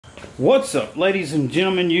What's up, ladies and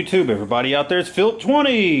gentlemen, YouTube, everybody out there? It's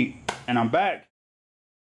Philip20, and I'm back.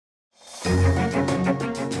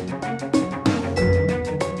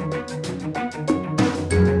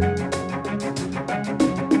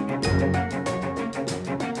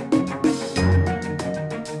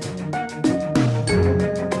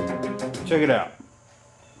 Check it out.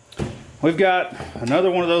 We've got another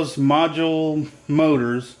one of those module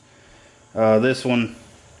motors. This one,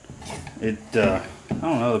 I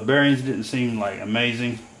don't know, the bearings didn't seem like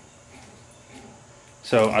amazing.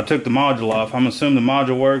 So I took the module off. I'm assuming the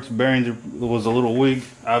module works. Bearings was a little weak.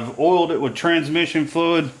 I've oiled it with transmission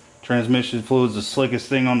fluid. Transmission fluid is the slickest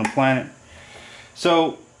thing on the planet.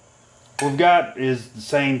 So what we've got is the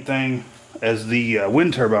same thing as the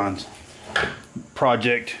wind turbines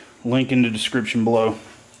project. Link in the description below.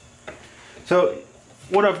 So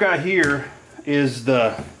what I've got here is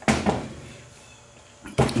the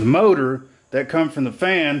motor that come from the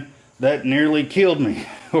fan that nearly killed me,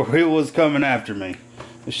 or it was coming after me.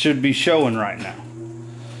 It should be showing right now.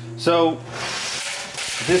 So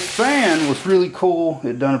this fan was really cool.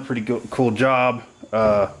 It done a pretty cool job,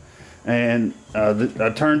 and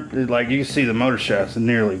I turned, like you can see, the motor shafts are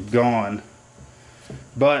nearly gone.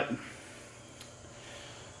 But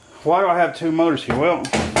why do I have two motors here? Well,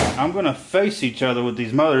 I'm going to face each other with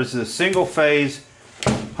these motors. This is a single phase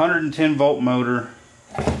 110 volt motor.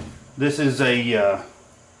 This is a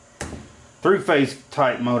three-phase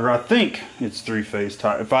type motor. I think it's three-phase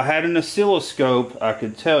type. If I had an oscilloscope, I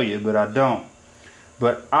could tell you, but I don't.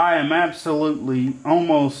 But I am absolutely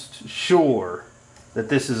almost sure that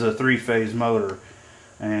this is a three-phase motor.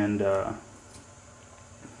 And what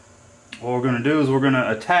we're going to do is we're going to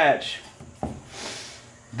attach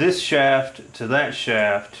this shaft to that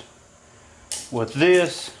shaft with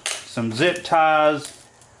this, some zip ties,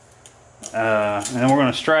 and then we're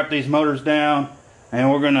going to strap these motors down and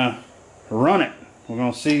we're going to run it. We're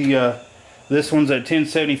going to see, this one's at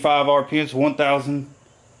 1075 RPMs,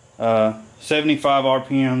 1075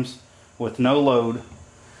 RPMs with no load.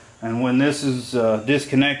 And when this is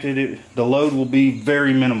disconnected, the load will be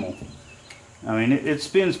very minimal. I mean, it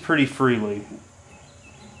spins pretty freely.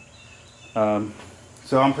 So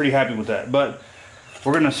I'm pretty happy with that. But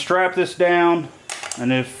we're going to strap this down,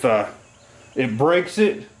 and if it breaks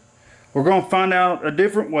it, we're going to find out a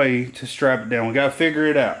different way to strap it down. We got to figure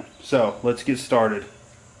it out. So let's get started.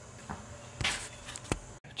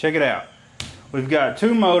 Check it out. We've got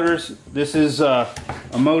two motors. This is a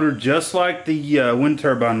motor just like the wind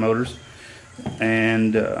turbine motors,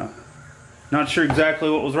 and not sure exactly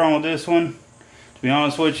what was wrong with this one, to be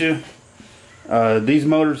honest with you. These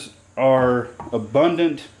motors are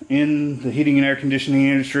abundant in the heating and air conditioning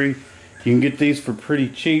industry. You can get these for pretty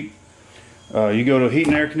cheap. You go to a heat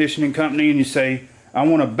and air conditioning company and you say, I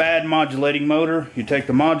want a bad modulating motor. You take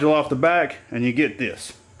the module off the back and you get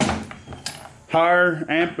this. Higher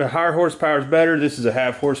horsepower is better. This is a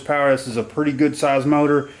half horsepower. This is a pretty good size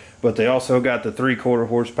motor, but they also got the 3/4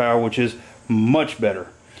 horsepower, which is much better.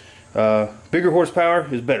 Bigger horsepower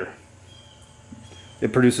is better.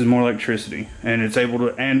 It produces more electricity and it's able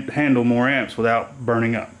to handle more amps without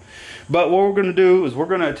burning up. But what we're going to do is we're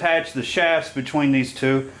going to attach the shafts between these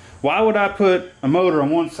two. Why would I put a motor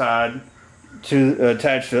on one side to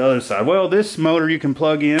attach to the other side? Well, this motor you can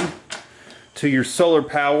plug in to your solar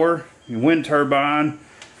power, your wind turbine,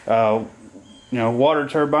 water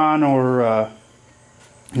turbine, or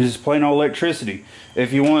just plain old electricity.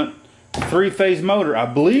 If you want a three-phase motor, I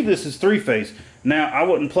believe this is three-phase. Now, I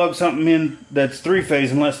wouldn't plug something in that's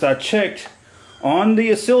three-phase unless I checked on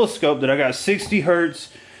the oscilloscope that I got 60 hertz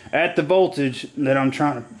at the voltage that I'm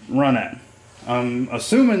trying to run at. I'm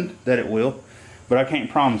assuming that it will, but I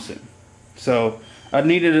can't promise it. So I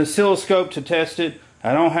need an oscilloscope to test it.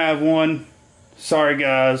 I don't have one. Sorry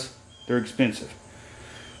guys, they're expensive.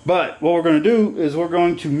 But what we're going to do is we're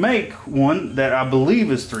going to make one that I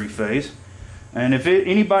believe is three-phase. And if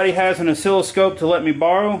anybody has an oscilloscope to let me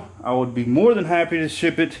borrow, I would be more than happy to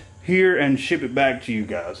ship it here and ship it back to you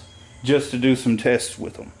guys, just to do some tests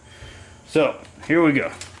with them. So here we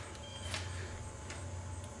go.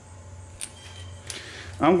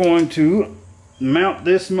 I'm going to mount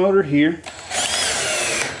this motor here,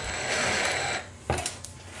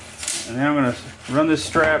 and then I'm going to run this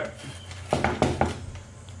strap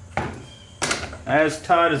as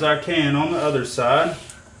tight as I can on the other side.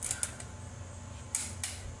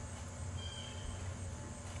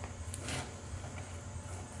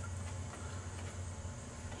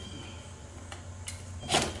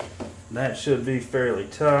 That should be fairly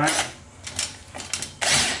tight.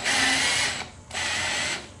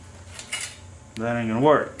 That ain't gonna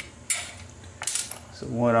work. So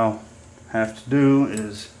what I'll have to do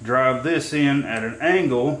is drive this in at an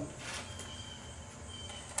angle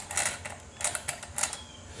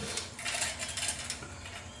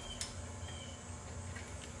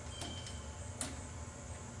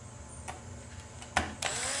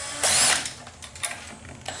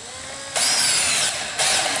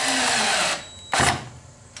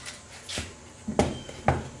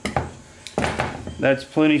That's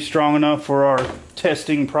plenty strong enough for our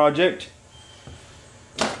testing project.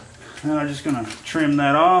 Now I'm just going to trim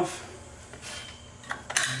that off.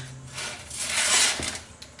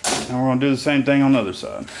 And we're going to do the same thing on the other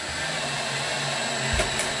side.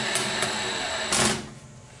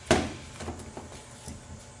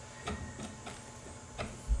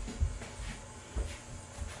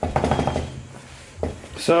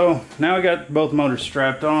 So now we got both motors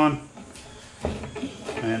strapped on,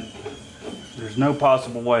 and there's no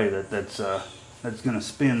possible way that's going to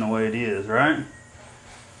spin the way it is, right?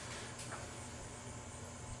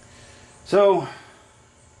 So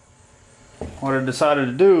what I decided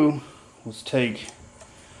to do was take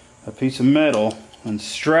a piece of metal and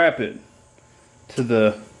strap it to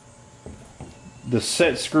the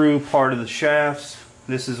set screw part of the shafts.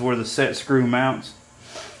 This is where the set screw mounts.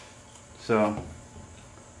 So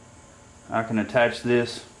I can attach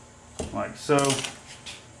this like so.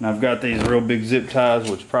 And I've got these real big zip ties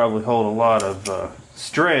which probably hold a lot of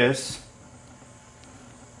stress.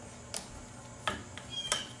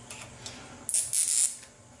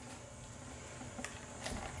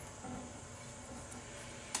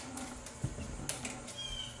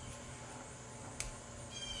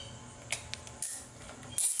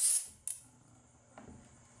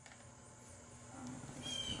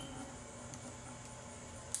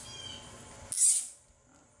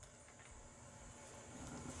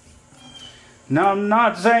 Now, I'm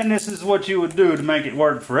not saying this is what you would do to make it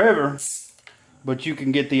work forever, but you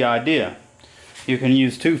can get the idea. You can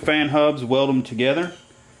use two fan hubs, weld them together,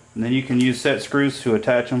 and then you can use set screws to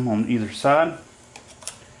attach them on either side.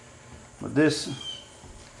 But this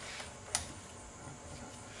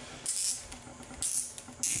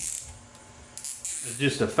is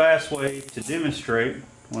just a fast way to demonstrate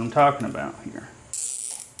what I'm talking about here.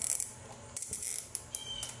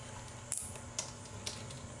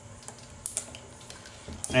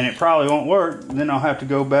 And it probably won't work, then I'll have to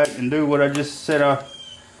go back and do what I just said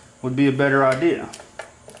would be a better idea.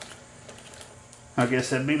 I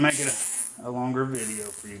guess that'd be making a longer video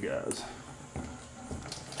for you guys.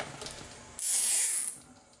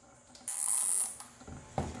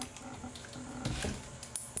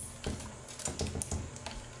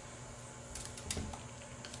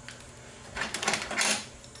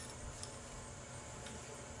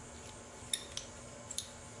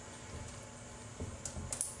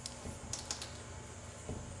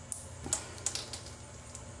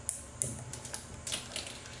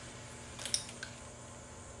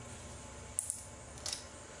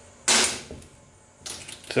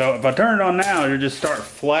 So if I turn it on now, it'll just start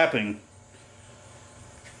flapping.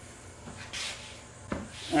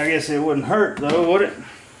 I guess it wouldn't hurt though, would it?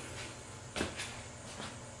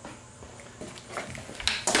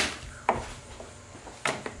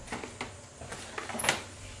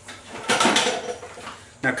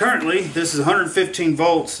 Now currently, this is 115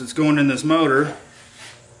 volts that's going in this motor.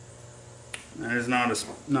 And it's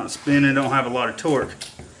not spinning, don't have a lot of torque.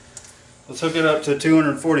 Let's hook it up to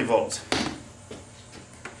 240 volts.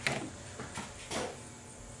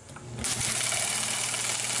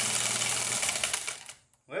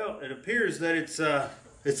 Well, it appears that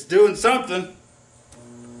it's doing something.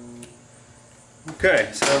 Okay,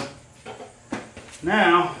 so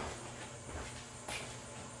now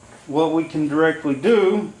what we can directly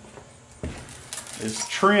do is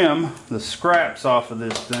trim the scraps off of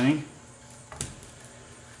this thing,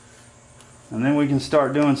 and then we can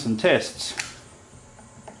start doing some tests.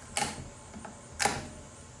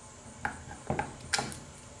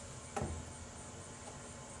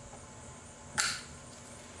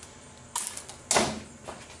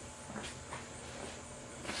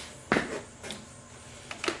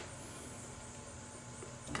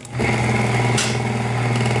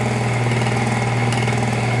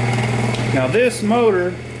 Now this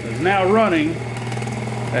motor is now running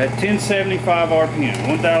at 1075 RPM,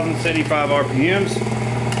 1075 RPMs,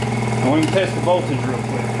 and we can test the voltage real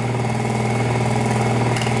quick.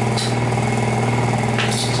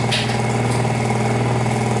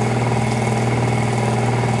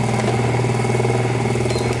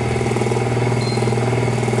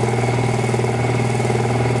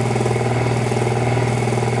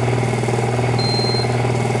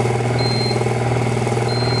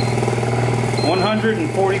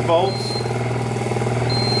 .140 volts.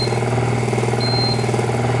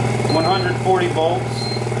 140 volts.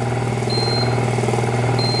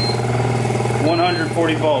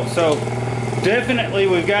 140 volts. So definitely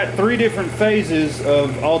we've got 3 different phases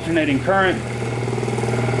of alternating current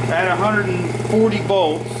at 140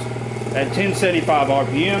 volts at 1075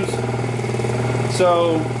 RPMs.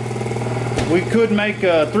 So we could make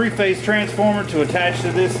a 3-phase transformer to attach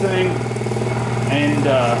to this thing and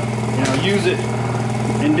you know, use it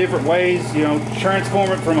in different ways. You know,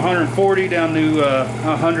 transform it from 140 down to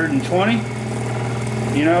 120,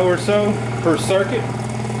 you know, or so per circuit.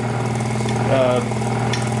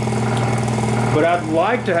 But I'd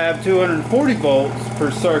like to have 240 volts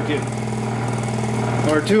per circuit,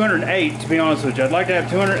 or 208 to be honest with you. I'd like to have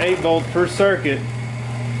 208 volts per circuit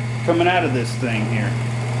coming out of this thing here.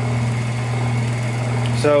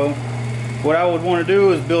 So what I would want to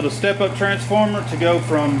do is build a step-up transformer to go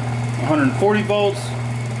from 140 volts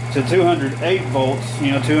to 208 volts,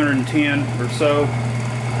 you know, 210 or so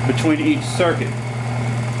between each circuit.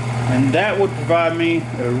 And that would provide me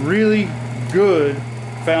a really good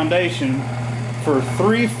foundation for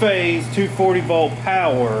 3-phase 240 volt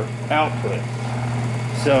power output.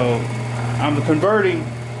 So I'm converting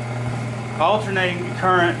alternating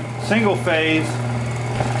current single phase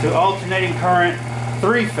to alternating current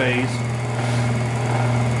 3-phase,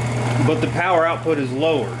 but the power output is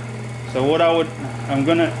lower. So what I'm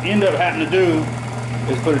going to end up having to do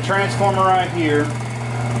is put a transformer right here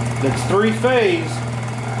that's 3-phase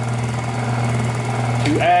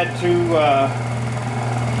to add to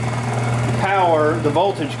power the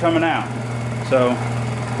voltage coming out. So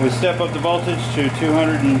we step up the voltage to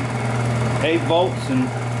 208 volts, and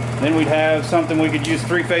then we'd have something we could use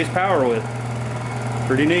 3-phase power with.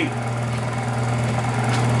 Pretty neat.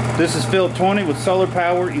 This is Philip 20 with solar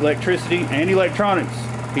power, electricity, and electronics.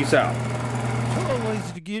 Peace out. Hello,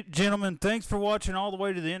 ladies and gentlemen. Thanks for watching all the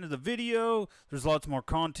way to the end of the video. There's lots more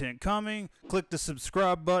content coming. Click the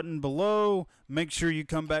subscribe button below. Make sure you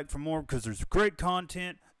come back for more, because there's great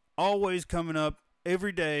content always coming up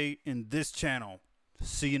every day in this channel.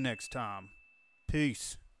 See you next time.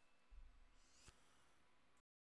 Peace.